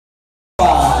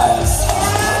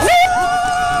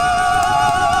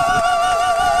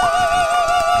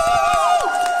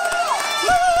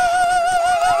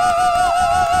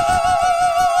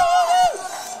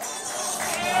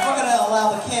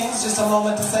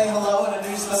say hello and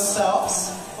introduce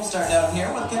themselves. We'll start down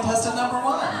here with contestant number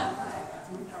 1.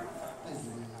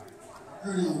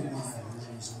 Good evening,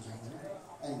 ladies and gentlemen,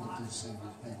 and the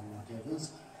distinguished panel of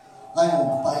judges. I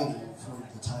am fighting for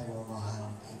the title of Ohio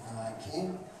Gay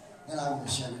King, and I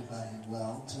wish everybody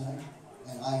well tonight.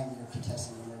 And I am your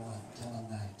contestant number 1, Dylan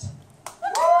Knight.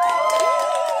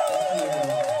 Thank you.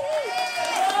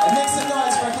 And make some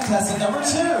noise for contestant number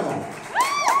 2.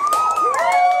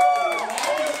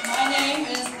 My name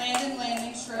is Landon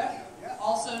Landing-Schripp,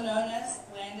 also known as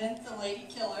Landon the Lady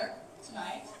Killer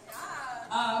tonight.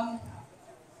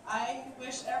 I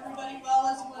wish everybody well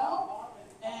as well,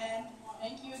 and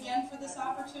thank you again for this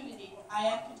opportunity. I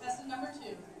am contestant number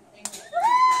 2. Thank you.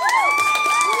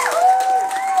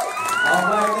 All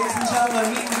right, ladies and gentlemen,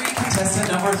 meet and greet contestant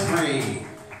number 3.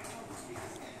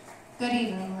 Good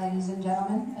evening, ladies and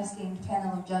gentlemen, esteemed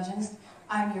panel of judges.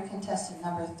 I'm your contestant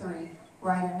number 3,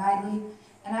 Ryder Knightley,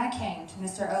 and I came to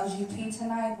Mr. OGP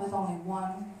tonight with only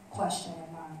one question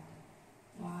in mind.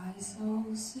 Why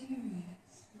so serious?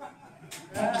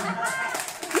 Thank you.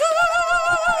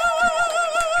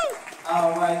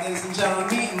 All right, ladies and gentlemen,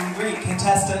 meet and greet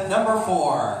contestant number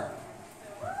 4.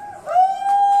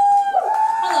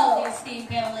 Hello, the esteemed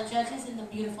panel of judges and the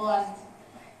beautiful audience.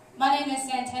 My name is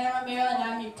Santana Romero, and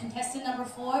I'm your contestant number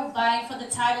 4, vying for the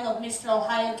title of Mr.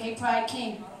 Ohio Gay Pride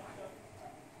King.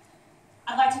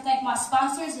 I'd like to thank my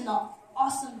sponsors and the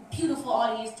awesome, beautiful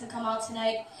audience to come out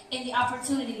tonight and the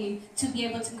opportunity to be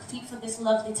able to compete for this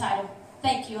lovely title.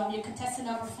 Thank you. I'm your contestant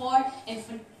number 4, and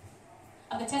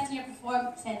I'm contestant number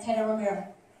 4, Santana Romero.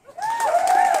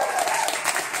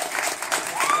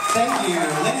 Thank you.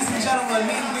 Ladies and gentlemen,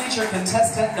 meet and greet your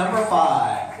contestant number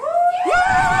 5.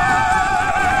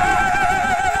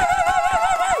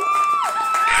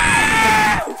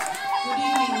 Good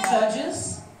evening,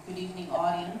 judges. Good evening,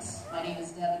 audience. My name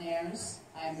is Devin Ayers.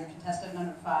 I am your contestant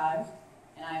number 5,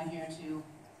 and I am here to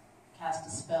cast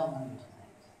a spell on you tonight.